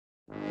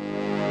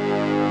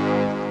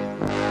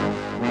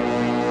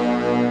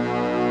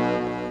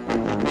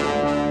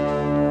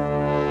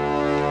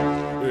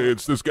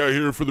it's this guy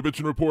here for the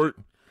Bitchin' Report.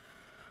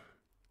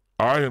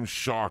 I am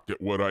shocked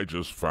at what I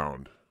just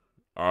found.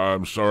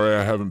 I'm sorry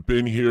I haven't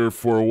been here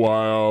for a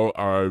while.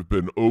 I've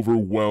been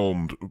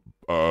overwhelmed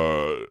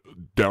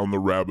down the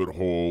rabbit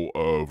hole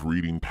of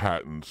reading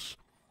patents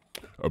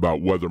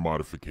about weather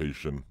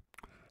modification.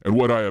 And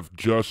what I have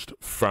just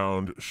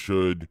found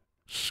should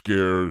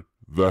scare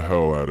the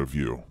hell out of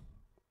you.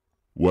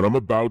 What I'm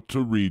about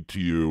to read to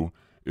you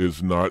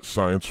is not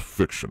science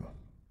fiction.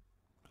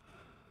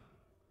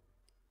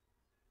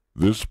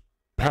 This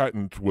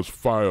patent was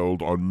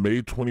filed on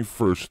May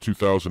 21st,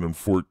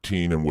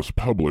 2014 and was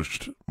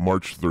published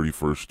March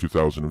 31st,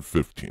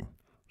 2015.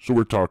 So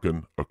we're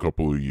talking a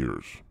couple of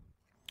years.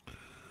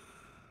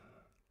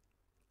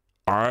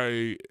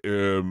 I'm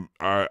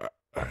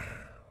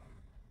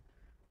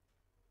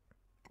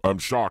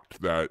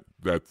shocked that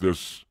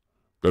this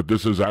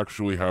is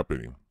actually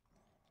happening.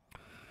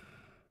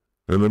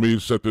 And let me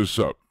set this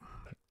up.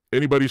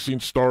 Anybody seen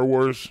Star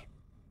Wars?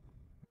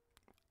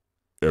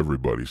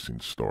 Everybody's seen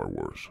Star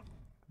Wars.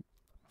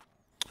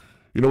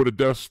 You know what a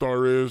Death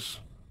Star is?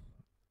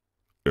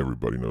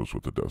 Everybody knows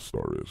what the Death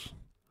Star is.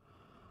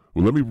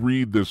 Well, let me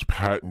read this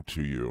patent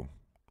to you.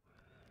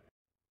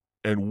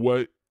 And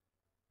what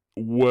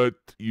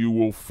you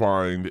will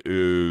find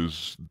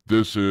is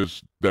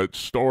that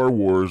Star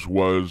Wars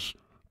was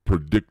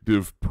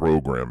predictive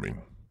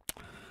programming.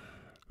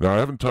 Now, I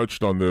haven't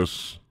touched on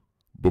this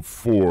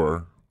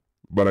before,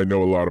 but I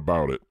know a lot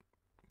about it.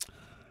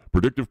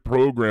 Predictive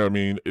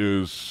programming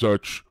is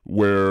such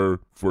where,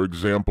 for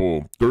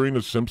example, during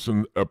a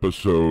Simpson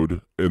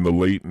episode in the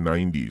late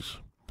 90s,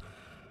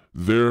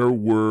 there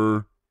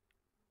were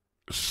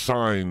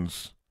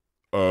signs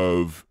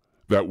that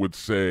would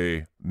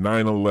say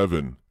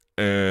 9/11,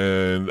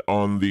 and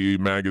on the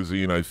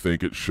magazine, I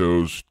think it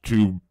shows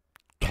 2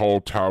 tall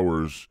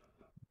towers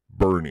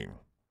burning.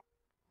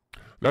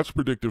 That's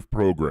predictive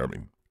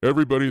programming.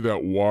 Everybody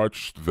that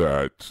watched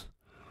that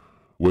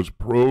was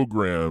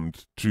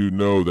programmed to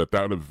know that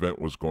that event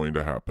was going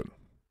to happen.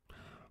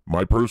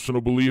 My personal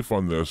belief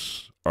on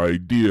this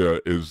idea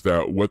is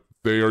that what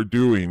they are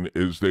doing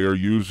is they are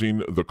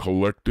using the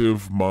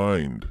collective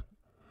mind.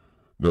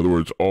 In other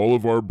words, all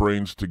of our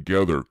brains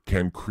together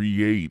can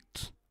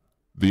create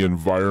the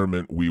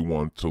environment we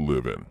want to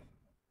live in.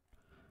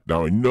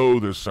 Now, I know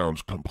this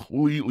sounds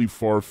completely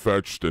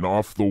far-fetched and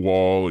off the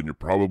wall, and you're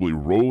probably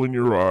rolling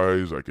your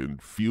eyes. I can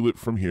feel it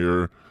from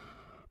here.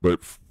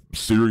 But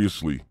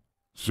seriously,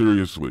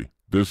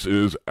 this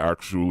is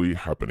actually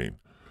happening.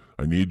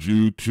 I need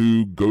you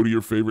to go to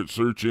your favorite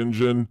search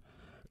engine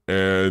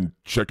and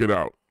check it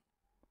out.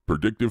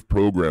 Predictive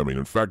programming.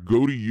 In fact,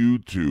 go to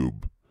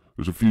YouTube.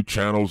 There's a few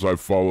channels I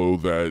follow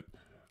that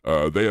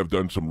they have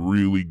done some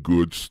really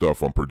good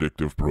stuff on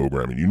predictive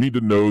programming. You need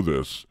to know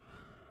this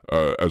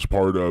as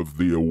part of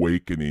the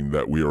awakening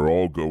that we are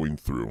all going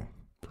through.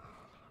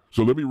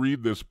 So let me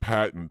read this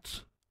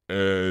patent,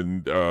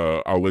 and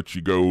I'll let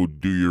you go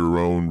do your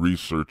own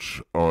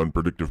research on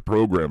predictive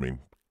programming.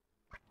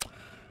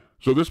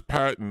 So this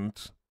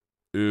patent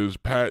is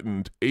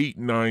patent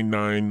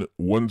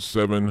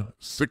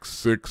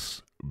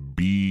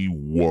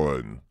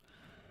 8991766B1.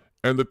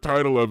 And the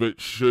title of it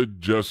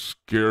should just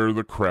scare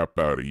the crap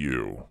out of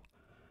you.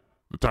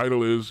 The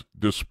title is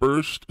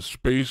Dispersed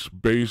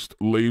Space-Based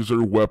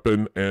Laser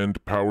Weapon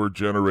and Power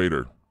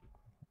Generator.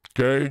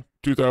 Okay,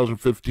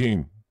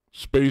 2015.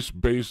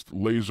 Space-based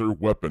laser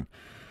weapon.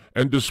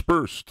 And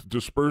dispersed.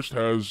 Dispersed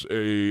has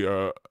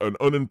an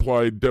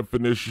unimplied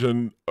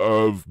definition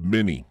of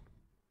many.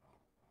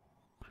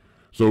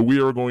 So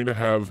we are going to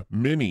have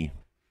many,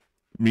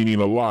 meaning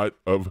a lot,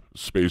 of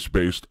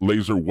space-based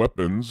laser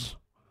weapons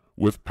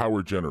with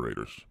power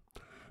generators.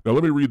 Now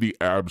let me read the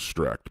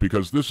abstract,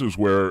 because this is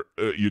where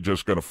you're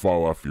just going to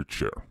fall off your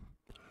chair.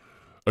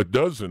 A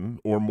dozen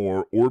or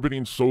more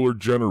orbiting solar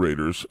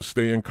generators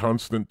stay in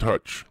constant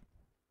touch.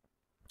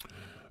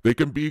 They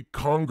can be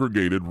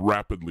congregated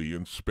rapidly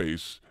in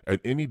space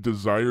at any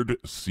desired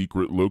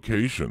secret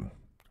location.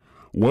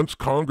 Once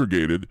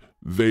congregated,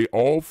 they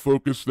all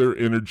focus their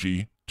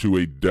energy to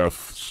a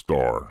Death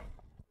Star.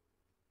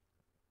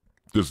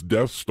 This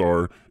Death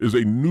Star is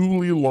a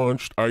newly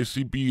launched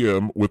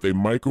ICBM with a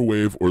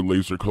microwave or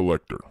laser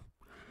collector.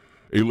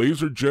 A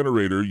laser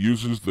generator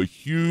uses the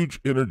huge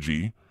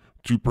energy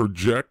to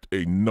project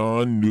a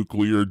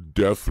non-nuclear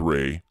death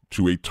ray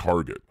to a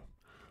target.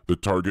 The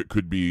target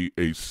could be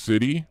a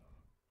city.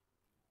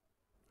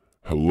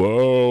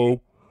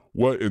 Hello?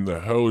 What in the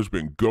hell has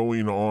been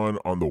going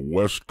on the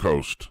West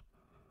Coast?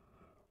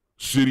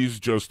 Cities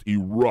just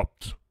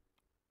erupt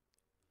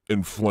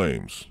in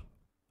flames.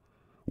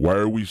 Why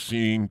are we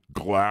seeing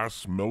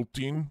glass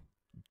melting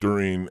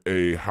during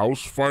a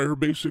house fire,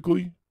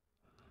 basically?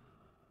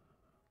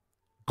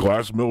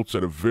 Glass melts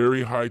at a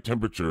very high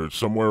temperature,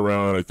 somewhere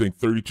around, I think,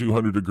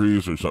 3,200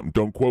 degrees or something.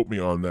 Don't quote me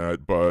on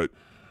that, but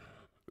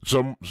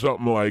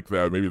something like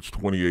that. Maybe it's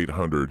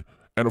 2,800.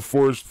 And a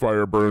forest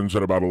fire burns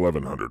at about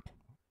 1,100.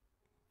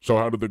 So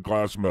how did the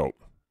glass melt?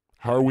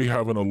 How are we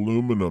having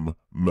aluminum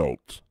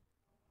melt?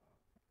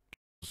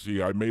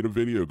 See, I made a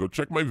video. Go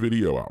check my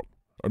video out.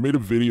 I made a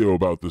video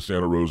about the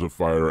Santa Rosa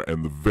fire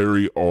and the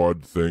very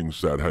odd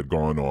things that had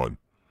gone on.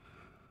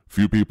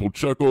 Few people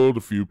chuckled,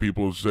 a few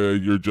people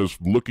said you're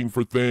just looking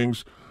for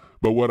things,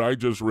 but what I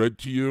just read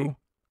to you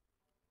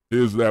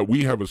is that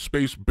we have a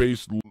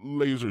space-based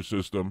laser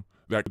system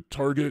that could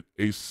target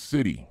a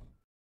city,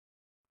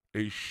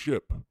 a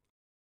ship,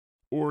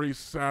 or a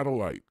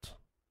satellite.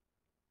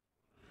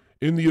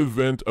 In the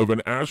event of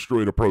an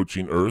asteroid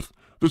approaching Earth,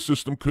 the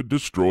system could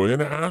destroy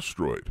an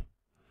asteroid.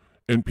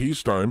 In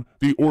peacetime,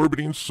 the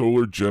orbiting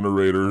solar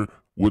generator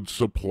would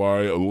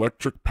supply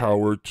electric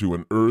power to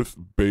an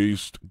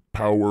Earth-based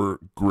power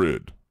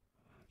grid.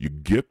 You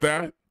get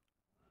that?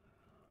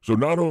 So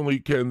not only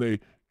can they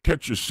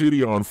catch a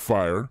city on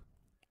fire,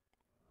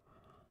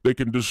 they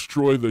can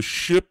destroy the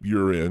ship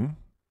you're in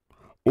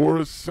or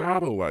a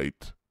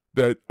satellite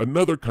that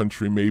another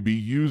country may be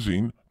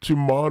using to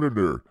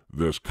monitor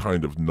this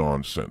kind of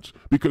nonsense.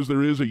 Because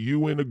there is a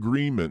UN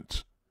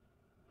agreement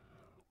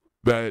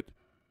that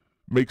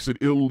makes it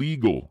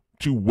illegal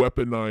to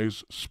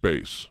weaponize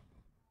space.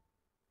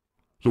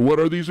 So what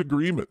are these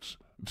agreements?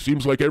 It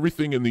seems like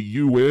everything in the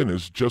UN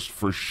is just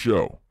for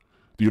show.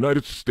 The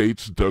United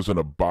States doesn't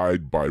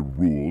abide by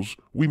rules.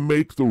 We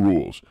make the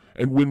rules.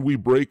 And when we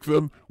break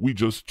them, we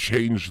just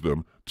change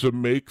them to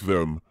make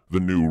them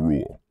the new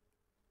rule.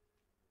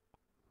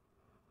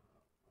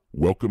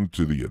 Welcome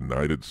to the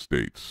United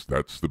States.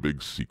 That's the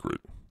big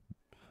secret.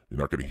 You're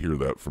not going to hear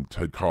that from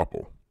Ted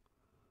Koppel.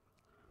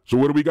 So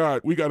what do we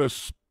got? We got a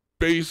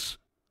space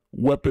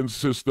weapon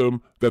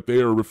system that they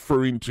are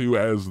referring to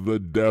as the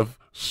Death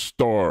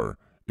Star.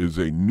 Is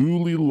a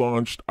newly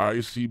launched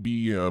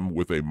ICBM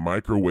with a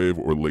microwave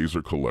or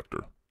laser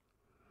collector.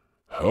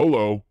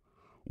 Hello,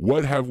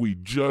 what have we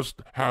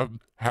just had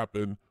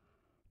happen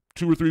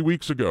 2 or 3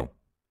 weeks ago?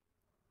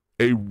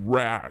 A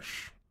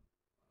rash,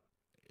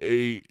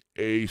 a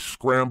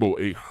scramble,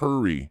 a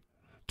hurry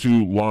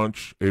to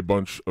launch a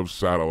bunch of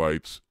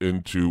satellites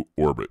into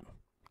orbit.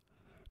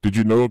 Did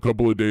you know a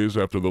couple of days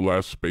after the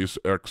last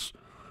SpaceX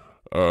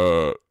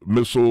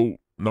missile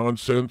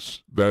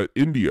nonsense that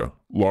India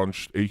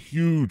launched a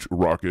huge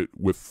rocket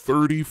with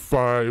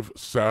 35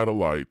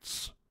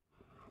 satellites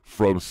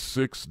from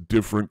 6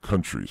 different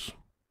countries?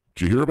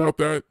 Did you hear about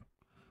that?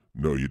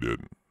 No, you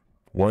didn't.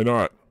 Why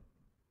not?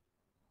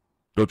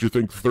 Don't you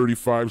think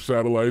 35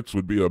 satellites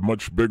would be a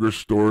much bigger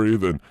story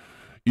than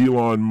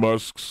Elon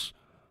Musk's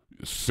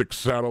 6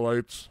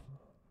 satellites?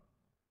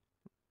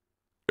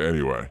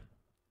 Anyway,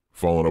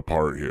 falling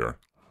apart here.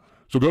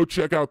 So go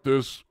check out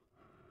this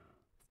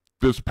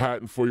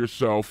patent for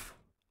yourself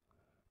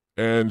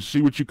and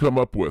see what you come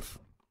up with.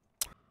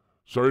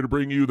 Sorry to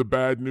bring you the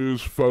bad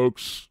news,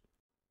 folks,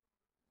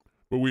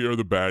 but we are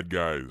the bad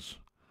guys.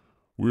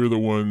 We are the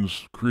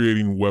ones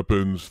creating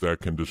weapons that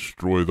can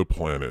destroy the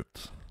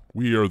planet.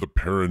 We are the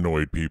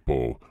paranoid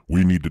people.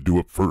 We need to do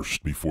it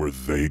first before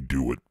they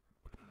do it.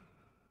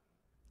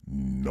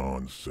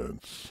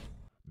 Nonsense.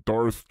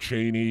 Darth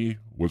Cheney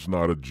was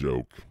not a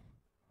joke.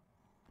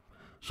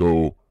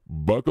 So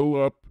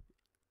buckle up.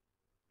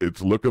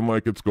 It's looking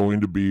like it's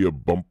going to be a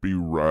bumpy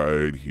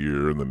ride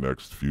here in the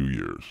next few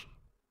years.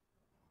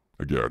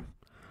 Again,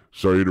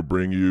 sorry to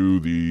bring you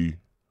the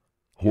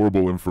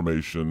horrible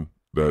information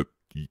that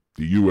the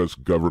U.S.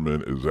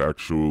 government is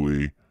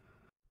actually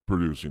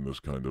producing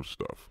this kind of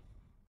stuff.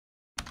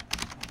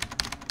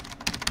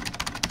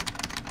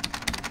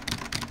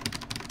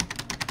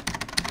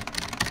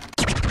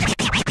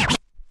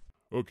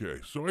 Okay,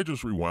 so I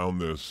just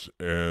rewound this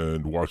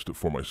and watched it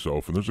for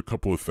myself, and there's a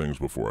couple of things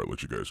before I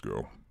let you guys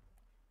go.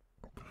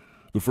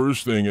 The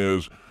first thing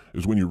is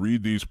when you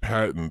read these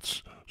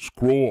patents,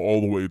 scroll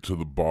all the way to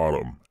the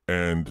bottom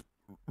and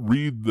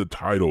read the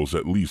titles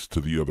at least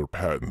to the other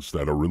patents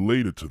that are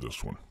related to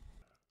this one.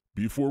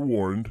 Be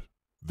forewarned,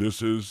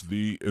 this is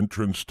the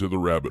entrance to the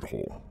rabbit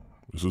hole.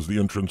 This is the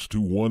entrance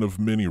to one of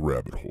many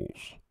rabbit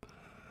holes.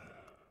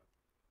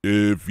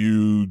 If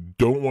you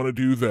don't want to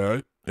do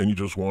that and you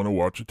just want to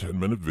watch a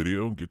 10-minute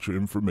video and get your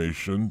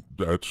information,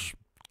 that's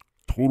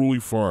totally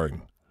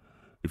fine.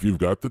 If you've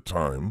got the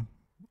time,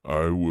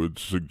 I would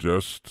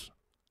suggest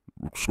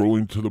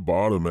scrolling to the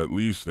bottom at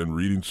least and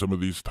reading some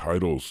of these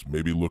titles,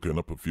 maybe looking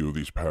up a few of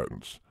these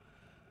patents.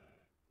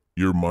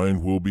 Your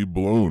mind will be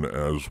blown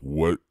as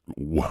what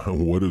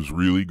is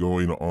really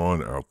going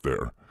on out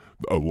there.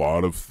 A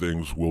lot of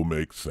things will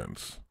make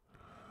sense,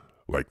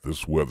 like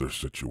this weather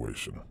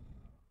situation.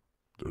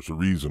 There's a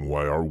reason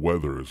why our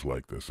weather is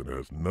like this, and it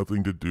has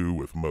nothing to do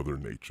with Mother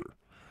Nature.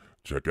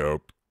 Check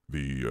out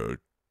the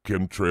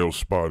chemtrail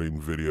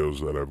spotting videos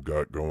that I've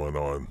got going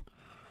on.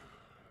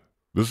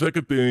 The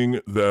second thing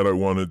that I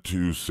wanted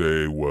to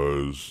say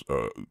was,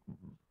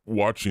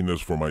 watching this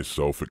for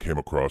myself, it came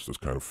across as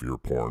kind of fear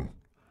porn.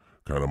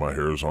 Kind of my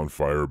hair is on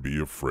fire, be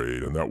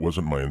afraid, and that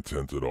wasn't my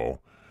intent at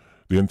all.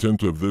 The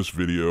intent of this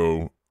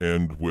video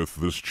and with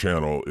this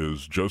channel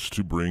is just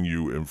to bring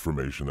you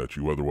information that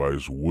you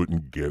otherwise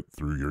wouldn't get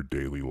through your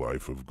daily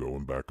life of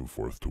going back and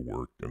forth to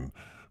work and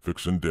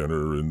fixing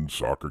dinner and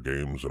soccer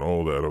games and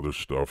all that other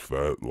stuff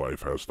that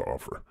life has to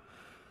offer.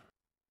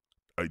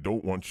 I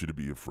don't want you to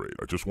be afraid.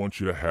 I just want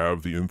you to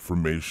have the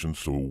information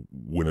so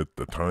when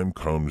the time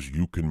comes,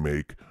 you can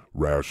make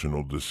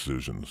rational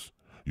decisions.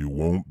 You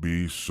won't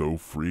be so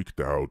freaked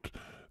out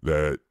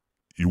that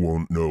you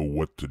won't know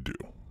what to do.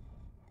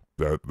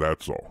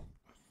 That's all.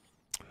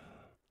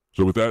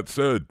 So with that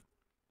said,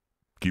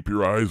 keep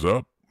your eyes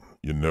up.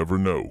 You never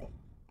know.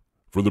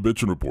 For the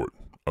Bitchin' Report,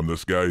 I'm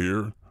this guy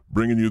here,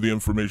 bringing you the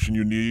information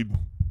you need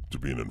to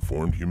be an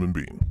informed human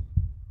being.